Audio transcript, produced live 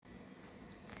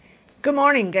Good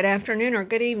morning, good afternoon, or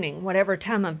good evening, whatever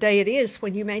time of day it is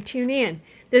when you may tune in.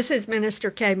 This is Minister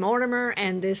Kay Mortimer,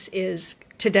 and this is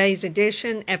today's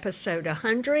edition, episode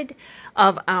 100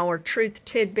 of our Truth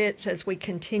Tidbits as we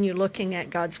continue looking at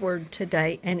God's Word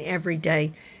today and every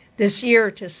day this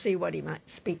year to see what He might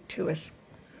speak to us.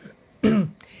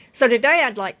 So today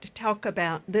I'd like to talk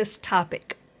about this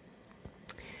topic,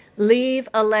 leave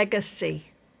a legacy.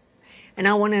 And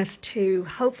I want us to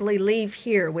hopefully leave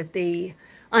here with the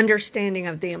understanding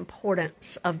of the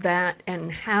importance of that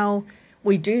and how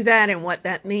we do that and what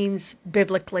that means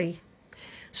biblically.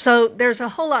 So there's a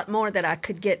whole lot more that I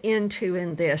could get into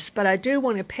in this, but I do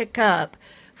want to pick up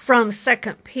from 2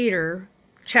 Peter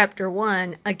chapter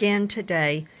 1 again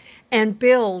today and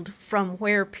build from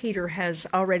where Peter has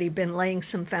already been laying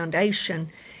some foundation.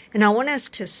 And I want us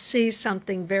to see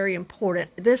something very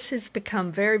important. This has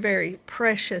become very, very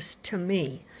precious to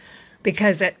me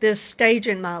because at this stage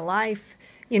in my life,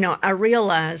 I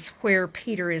realize where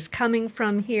Peter is coming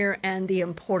from here and the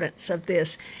importance of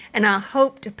this. And I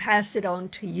hope to pass it on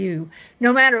to you,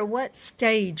 no matter what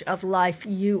stage of life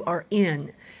you are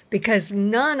in, because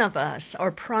none of us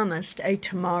are promised a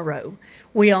tomorrow.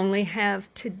 We only have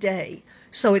today.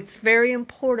 So it's very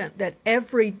important that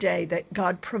every day that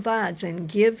God provides and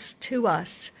gives to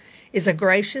us is a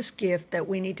gracious gift that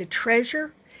we need to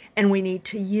treasure and we need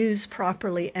to use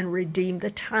properly and redeem the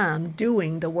time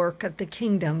doing the work of the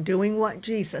kingdom, doing what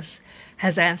Jesus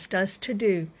has asked us to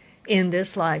do in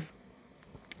this life,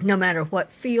 no matter what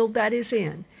field that is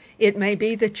in. It may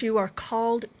be that you are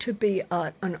called to be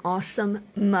an awesome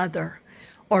mother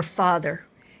or father,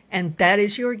 and that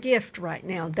is your gift right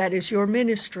now. That is your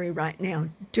ministry right now.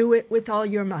 Do it with all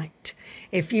your might.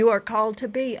 If you are called to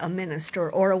be a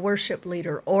minister or a worship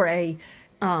leader or a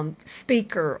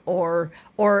speaker or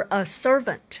a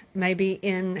servant, maybe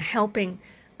in helping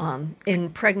in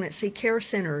pregnancy care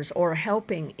centers or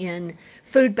helping in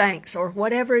food banks or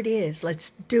whatever it is,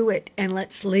 let's do it and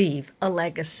let's leave a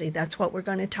legacy. That's what we're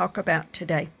going to talk about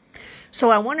today.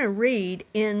 So I want to read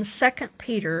in 2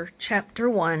 Peter chapter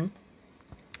 1,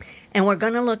 and we're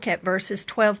going to look at verses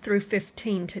 12 through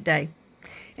 15 today.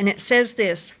 And it says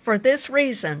this, "For this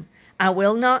reason, I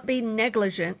will not be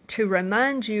negligent to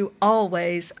remind you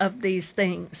always of these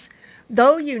things,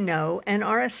 though you know and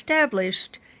are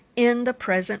established in the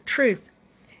present truth.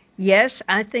 Yes,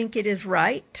 I think it is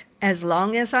right, as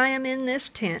long as I am in this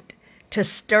tent, to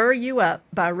stir you up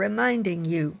by reminding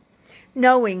you,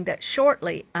 knowing that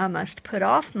shortly I must put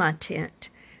off my tent,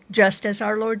 just as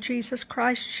our Lord Jesus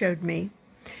Christ showed me.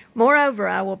 Moreover,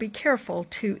 I will be careful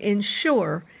to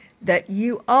ensure that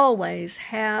you always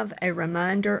have a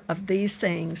reminder of these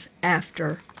things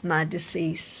after my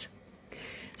decease."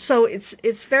 So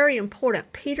it's very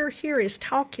important. Peter here is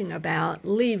talking about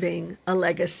leaving a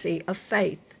legacy of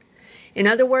faith. In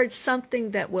other words, something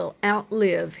that will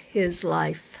outlive his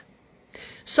life.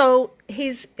 So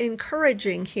he's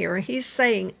encouraging here. He's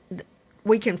saying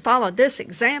we can follow this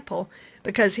example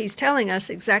because he's telling us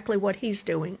exactly what he's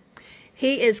doing.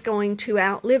 He is going to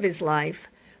outlive his life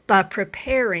by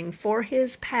preparing for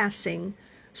his passing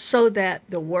so that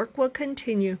the work will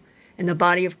continue and the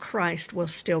body of Christ will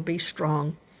still be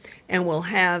strong and will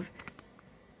have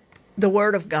the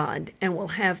Word of God and will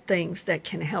have things that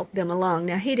can help them along.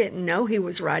 Now, he didn't know he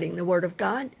was writing the Word of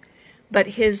God, but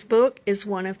his book is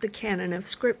one of the canon of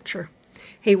Scripture.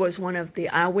 He was one of the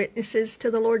eyewitnesses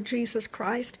to the Lord Jesus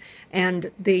Christ,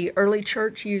 and the early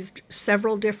church used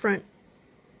several different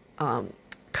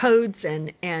codes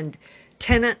and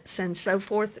tenets and so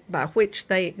forth by which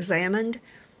they examined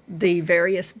the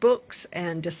various books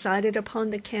and decided upon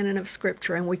the canon of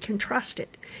Scripture, and we can trust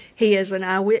it. He is an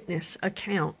eyewitness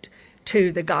account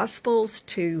to the Gospels,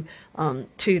 to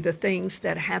the things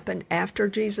that happened after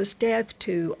Jesus' death,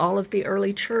 to all of the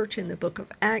early church in the book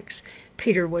of Acts.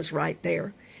 Peter was right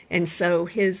there, and so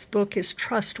his book is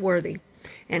trustworthy.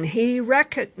 And he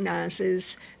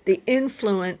recognizes the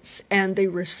influence and the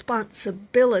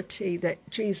responsibility that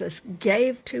Jesus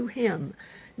gave to him,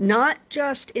 not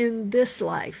just in this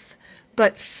life,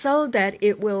 but so that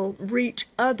it will reach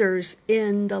others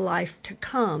in the life to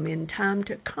come, in time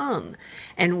to come.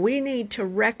 And we need to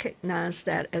recognize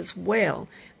that as well,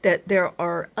 that there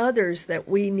are others that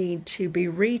we need to be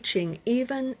reaching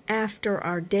even after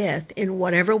our death in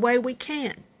whatever way we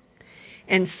can.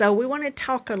 And so we want to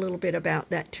talk a little bit about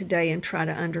that today and try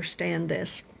to understand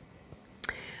this.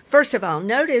 First of all,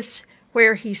 notice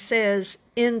where he says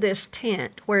in this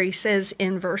tent, where he says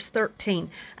in verse 13,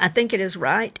 I think it is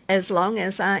right as long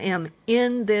as I am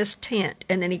in this tent.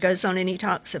 And then he goes on and he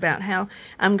talks about how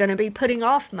I'm going to be putting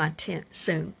off my tent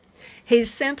soon.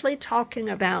 He's simply talking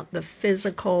about the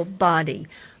physical body.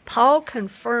 Paul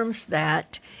confirms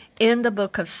that in the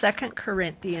book of 2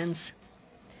 Corinthians.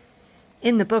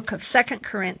 In the book of 2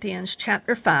 Corinthians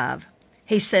chapter 5,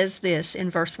 he says this in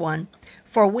verse 1,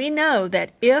 "For we know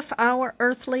that if our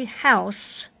earthly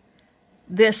house,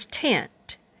 this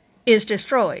tent, is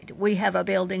destroyed, we have a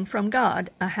building from God,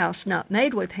 a house not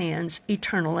made with hands,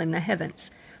 eternal in the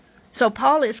heavens." So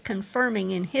Paul is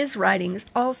confirming in his writings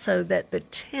also that the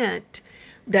tent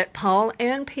that Paul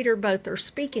and Peter both are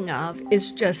speaking of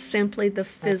is just simply the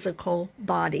physical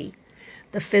body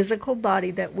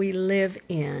that we live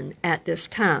in at this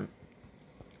time.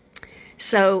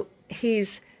 So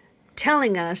he's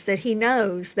telling us that he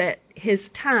knows that his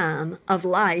time of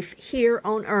life here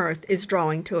on earth is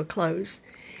drawing to a close,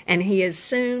 and he is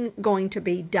soon going to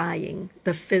be dying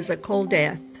the physical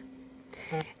death.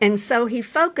 And so he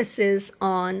focuses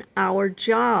on our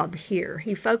job here.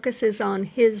 He focuses on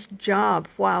his job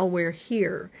while we're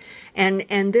here.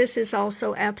 And this is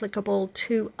also applicable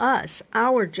to us,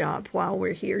 our job while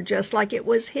we're here, just like it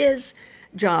was his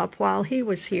job while he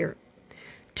was here.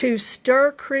 To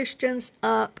stir Christians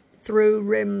up through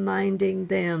reminding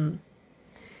them.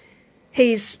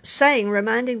 He's saying,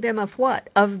 reminding them of what?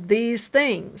 Of these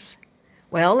things.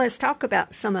 Well, let's talk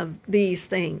about some of these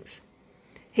things.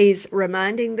 He's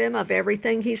reminding them of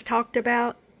everything he's talked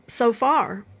about so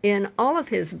far in all of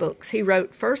his books. He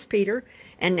wrote 1 Peter,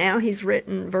 and now he's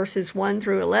written verses 1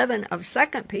 through 11 of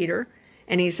 2 Peter,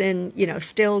 and he's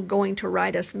still going to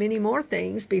write us many more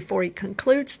things before he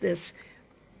concludes this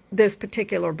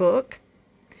particular book.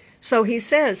 So he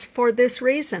says, for this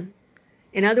reason,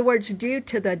 in other words, due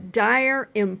to the dire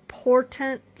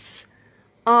importance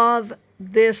of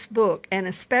this book, and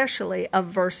especially of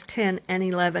verse 10 and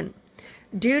 11,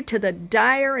 due to the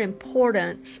dire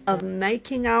importance of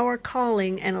making our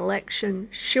calling and election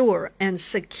sure and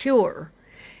secure,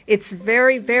 it's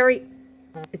very, very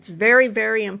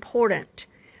important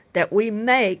that we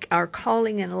make our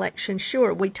calling and election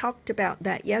sure. We talked about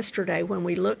that yesterday when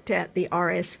we looked at the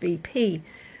RSVP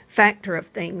factor of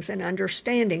things and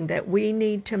understanding that we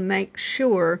need to make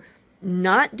sure,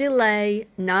 not delay,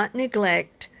 not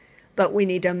neglect, but we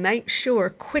need to make sure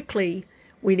quickly,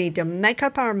 we need to make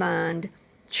up our mind,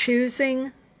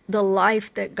 choosing the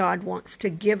life that God wants to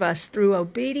give us through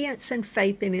obedience and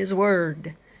faith in His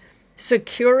Word.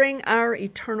 Securing our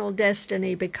eternal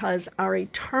destiny, because our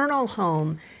eternal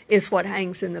home is what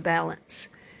hangs in the balance.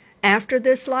 After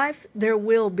this life, there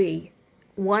will be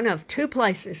one of two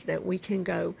places that we can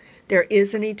go. There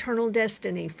is an eternal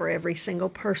destiny for every single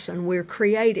person. We're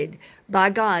created by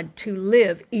God to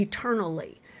live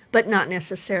eternally, but not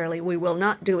necessarily. We will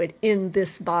not do it in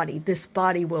this body. This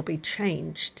body will be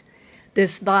changed.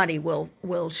 This body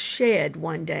will shed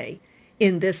one day.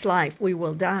 In this life we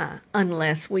will die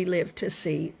unless we live to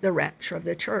see the rapture of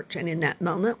the church. And in that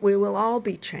moment we will all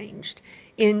be changed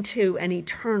into an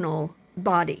eternal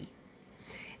body.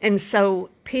 And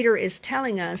so Peter is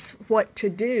telling us what to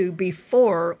do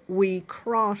before we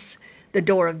cross the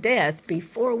door of death,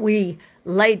 before we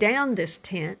lay down this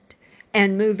tent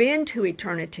and move into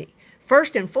eternity.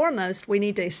 First and foremost, we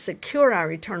need to secure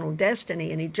our eternal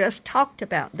destiny, and he just talked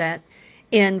about that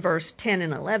in verse 10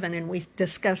 and 11, and we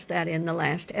discussed that in the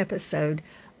last episode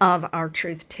of our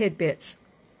Truth Tidbits.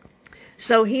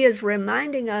 So he is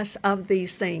reminding us of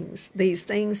these things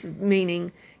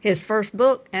meaning his first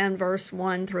book and verse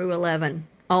 1 through 11,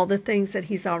 all the things that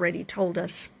he's already told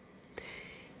us.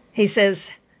 He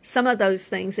says some of those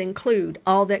things include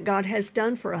all that God has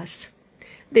done for us,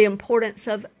 the importance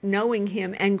of knowing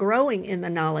Him and growing in the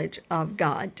knowledge of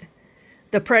God,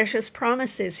 the precious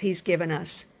promises He's given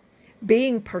us,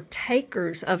 being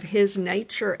partakers of His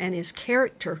nature and His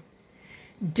character,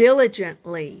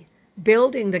 diligently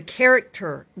building the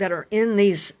character that are in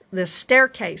the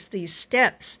staircase, these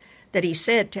steps that he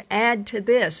said to add to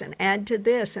this and add to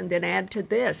this and then add to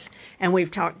this. And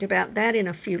we've talked about that in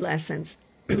a few lessons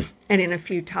and in a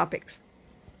few topics.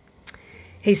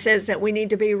 He says that we need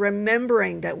to be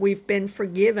remembering that we've been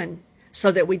forgiven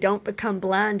so that we don't become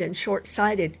blind and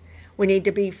short-sighted. We need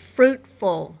to be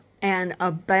fruitful and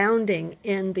abounding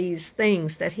in these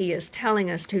things that he is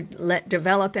telling us to let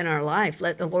develop in our life,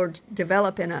 let the Lord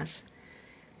develop in us.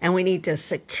 And we need to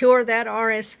secure that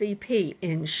RSVP,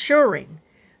 ensuring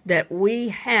that we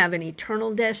have an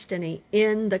eternal destiny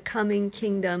in the coming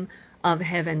kingdom of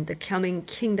heaven, the coming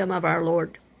kingdom of our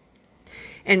Lord.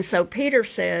 And so Peter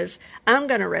says, I'm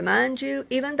going to remind you,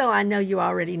 even though I know you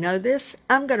already know this,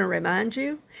 I'm going to remind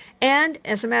you. And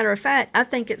as a matter of fact, I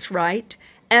think it's right.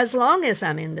 As long as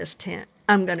I'm in this tent,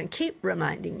 I'm going to keep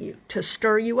reminding you to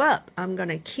stir you up. I'm going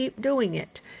to keep doing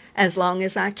it as long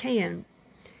as I can.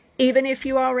 even if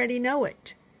you already know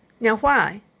it. Now,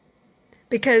 why?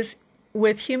 Because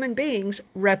with human beings,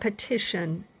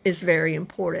 repetition is very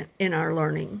important in our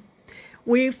learning.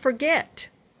 We forget.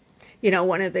 You know,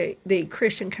 one of the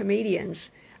Christian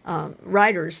comedians,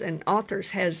 writers and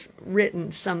authors has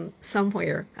written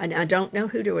somewhere, and I don't know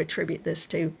who to attribute this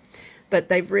to, but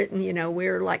they've written, you know,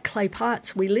 we're like clay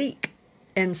pots, we leak.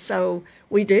 And so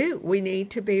we do. We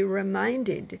need to be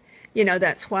reminded. You know,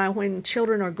 that's why when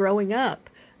children are growing up,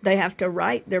 they have to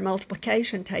write their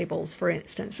multiplication tables, for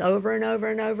instance, over and over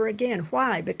and over again.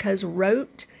 Why? Because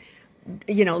rote,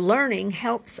 you know, learning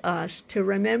helps us to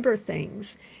remember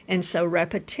things. And so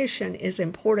repetition is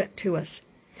important to us.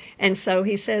 And so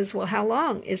he says, well, how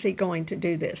long is he going to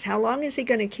do this? How long is he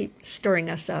going to keep stirring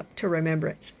us up to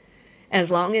remembrance?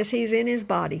 As long as he's in his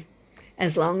body,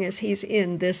 as long as he's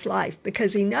in this life,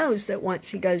 because he knows that once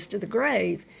he goes to the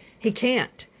grave, he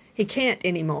can't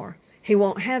anymore. He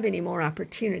won't have any more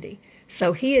opportunity.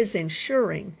 So he is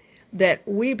ensuring that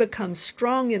we become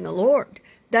strong in the Lord.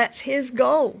 That's his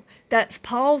goal. That's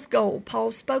Paul's goal. Paul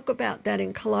spoke about that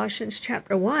in Colossians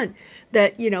chapter 1,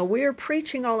 that, you know, we're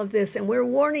preaching all of this and we're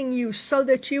warning you so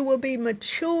that you will be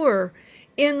mature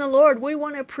in the Lord. We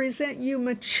want to present you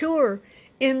mature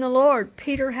in the Lord.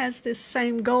 Peter has this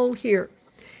same goal here.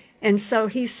 And so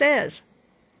he says,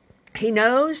 he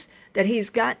knows that he's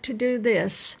got to do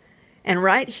this. And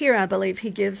right here, I believe he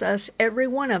gives us, every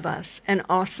one of us, an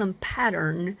awesome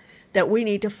pattern that we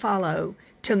need to follow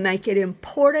to make it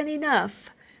important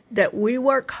enough that we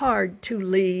work hard to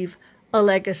leave a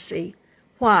legacy.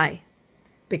 Why?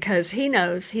 Because he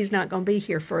knows he's not going to be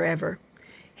here forever.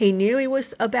 He knew he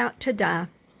was about to die,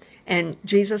 and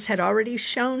Jesus had already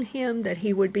shown him that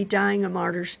he would be dying a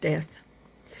martyr's death.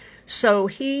 So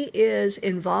he is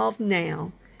involved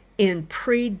now in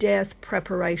pre-death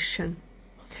preparation.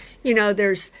 You know,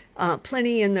 there's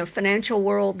plenty in the financial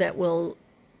world that will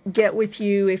get with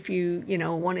you if you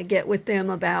want to get with them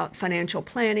about financial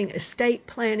planning, estate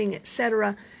planning,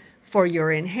 etc., for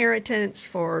your inheritance,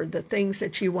 for the things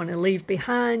that you want to leave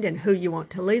behind and who you want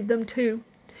to leave them to.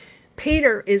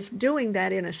 Peter is doing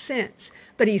that in a sense,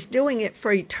 but he's doing it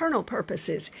for eternal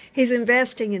purposes. He's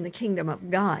investing in the kingdom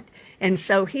of God. And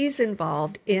so he's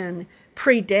involved in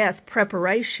pre-death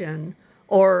preparation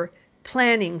or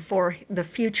planning for the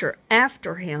future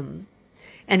after him.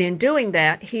 And in doing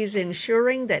that, he's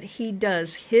ensuring that he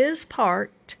does his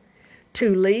part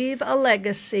to leave a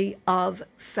legacy of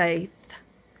faith.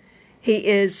 He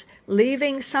is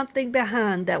leaving something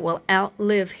behind that will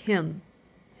outlive him.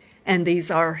 And these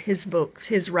are his books,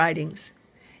 his writings.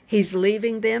 He's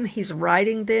leaving them, he's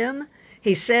writing them.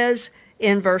 He says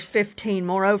in verse 15,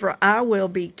 moreover, I will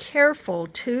be careful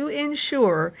to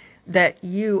ensure that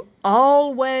you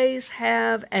always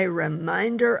have a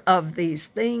reminder of these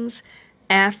things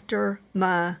after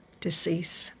my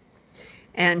decease.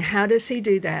 And how does he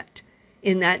do that?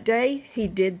 In that day, he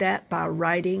did that by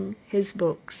writing his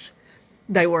books.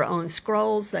 They were on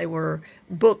scrolls. They were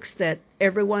books that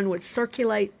everyone would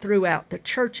circulate throughout the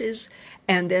churches,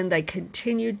 and then they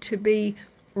continued to be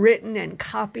written and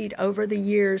copied over the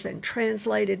years and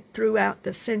translated throughout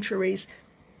the centuries,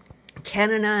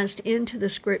 canonized into the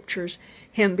scriptures,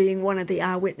 him being one of the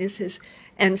eyewitnesses.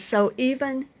 And so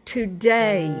even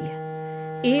today,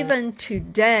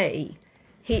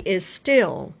 he is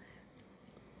still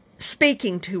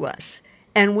speaking to us,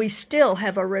 and we still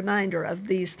have a reminder of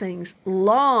these things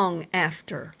long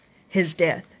after his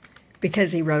death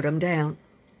because he wrote them down.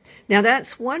 Now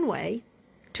that's one way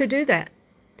to do that.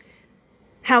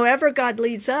 However God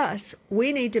leads us,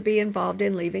 we need to be involved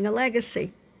in leaving a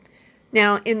legacy.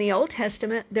 Now, in the Old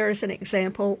Testament, there is an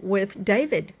example with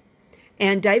David.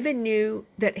 And David knew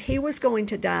that he was going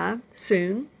to die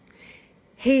soon.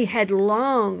 He had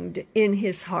longed in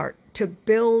his heart to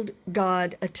build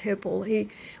God a temple.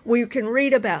 You can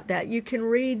read about that. You can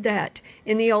read that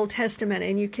in the Old Testament,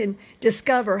 and you can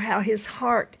discover how his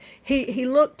heart, he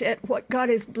looked at what God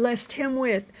has blessed him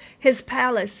with, his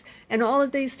palace, and all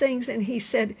of these things, and he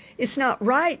said, it's not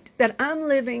right that I'm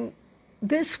living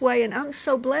this way, and I'm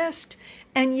so blessed,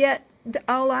 and yet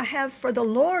all I have for the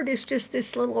Lord is just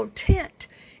this little tent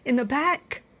in the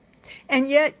back. And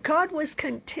yet God was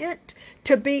content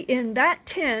to be in that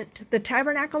tent, the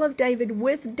tabernacle of David,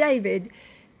 with David,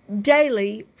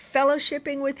 daily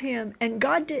fellowshipping with him. And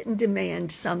God didn't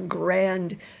demand some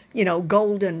grand,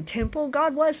 golden temple.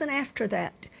 God wasn't after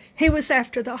that. He was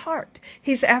after the heart.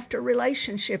 He's after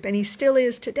relationship, and he still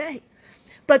is today.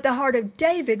 But the heart of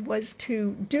David was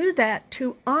to do that,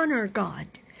 to honor God.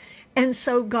 And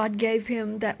so God gave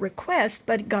him that request,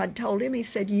 but God told him, he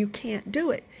said, you can't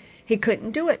do it. He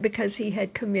couldn't do it because he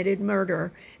had committed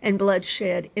murder and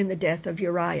bloodshed in the death of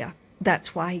Uriah.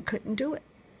 That's why he couldn't do it.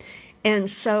 And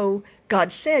so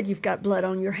God said, you've got blood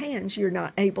on your hands. You're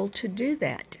not able to do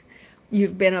that.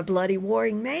 You've been a bloody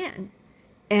warring man.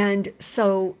 And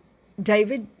so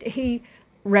David, he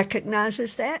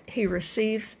recognizes that. He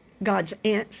receives God's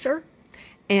answer.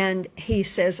 And he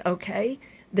says, okay,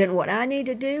 then what I need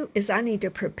to do is I need to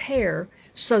prepare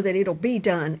so that it'll be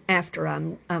done after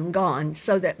I'm gone,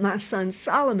 so that my son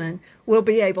Solomon will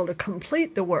be able to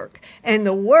complete the work, and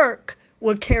the work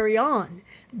will carry on.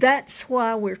 That's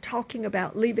why we're talking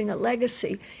about leaving a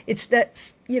legacy. It's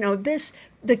that,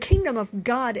 the kingdom of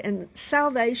God and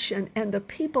salvation and the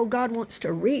people God wants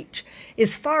to reach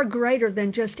is far greater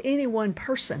than just any one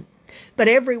person. But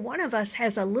every one of us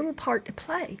has a little part to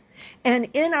play. And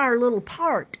in our little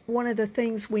part, one of the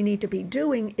things we need to be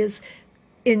doing is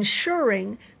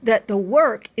ensuring that the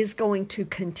work is going to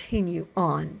continue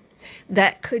on.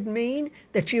 That could mean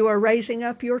that you are raising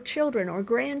up your children or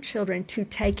grandchildren to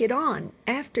take it on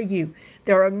after you.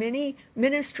 There are many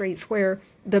ministries where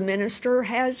the minister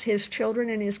has his children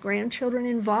and his grandchildren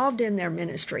involved in their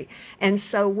ministry. And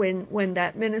so when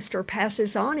that minister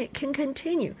passes on, it can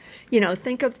continue.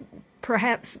 Think of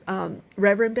perhaps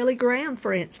Reverend Billy Graham,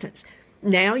 for instance.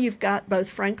 Now you've got both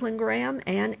Franklin Graham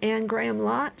and Ann Graham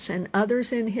Lotz and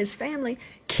others in his family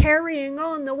carrying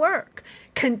on the work,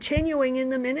 continuing in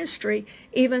the ministry,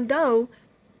 even though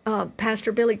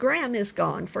Pastor Billy Graham is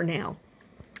gone for now.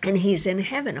 And he's in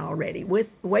heaven already,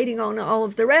 waiting on all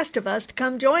of the rest of us to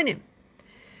come join him.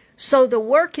 So the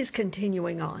work is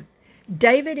continuing on.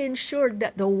 David ensured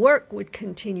that the work would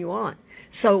continue on.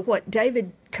 So what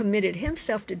David committed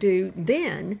himself to do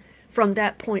then, from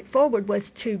that point forward, was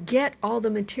to get all the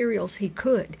materials he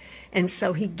could. And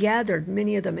so he gathered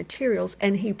many of the materials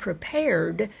and he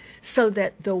prepared so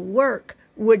that the work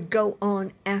would go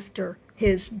on after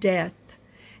his death.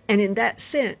 And in that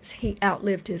sense, he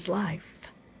outlived his life.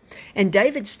 And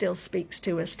David still speaks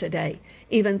to us today,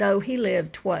 even though he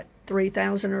lived,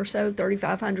 3,000 or so,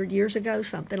 3,500 years ago,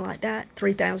 something like that,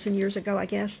 3,000 years ago, I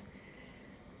guess.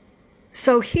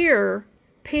 So here,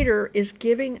 Peter is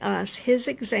giving us his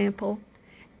example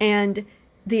and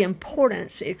the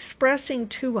importance, expressing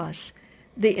to us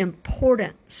the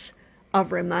importance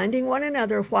of reminding one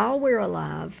another while we're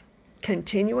alive,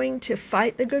 continuing to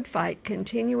fight the good fight,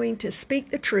 continuing to speak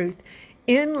the truth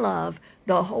in love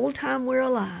the whole time we're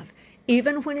alive,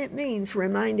 even when it means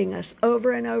reminding us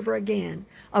over and over again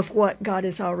of what God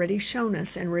has already shown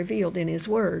us and revealed in His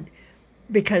Word,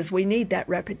 because we need that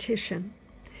repetition.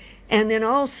 And then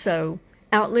also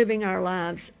outliving our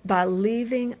lives by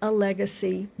leaving a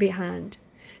legacy behind.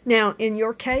 Now, in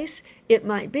your case, it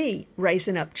might be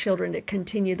raising up children to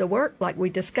continue the work like we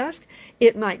discussed.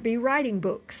 It might be writing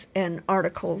books and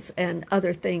articles and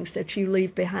other things that you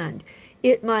leave behind.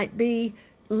 It might be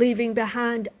leaving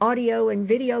behind audio and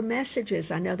video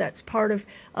messages. I know that's part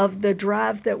of the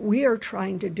drive that we are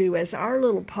trying to do as our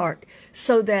little part,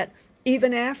 so that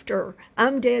even after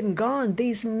I'm dead and gone,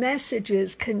 these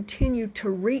messages continue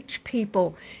to reach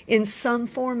people in some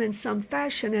form, in some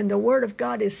fashion, and the Word of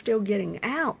God is still getting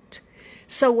out.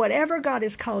 So whatever God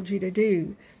has called you to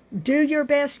do your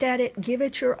best at it, give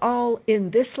it your all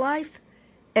in this life,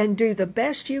 and do the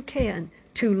best you can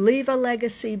to leave a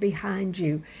legacy behind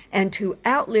you and to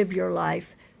outlive your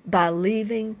life by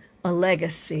leaving a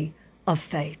legacy of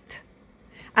faith.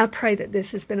 I pray that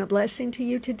this has been a blessing to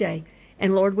you today.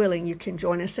 And Lord willing, you can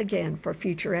join us again for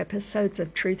future episodes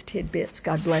of Truth Tidbits.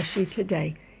 God bless you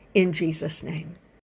today, in Jesus' name.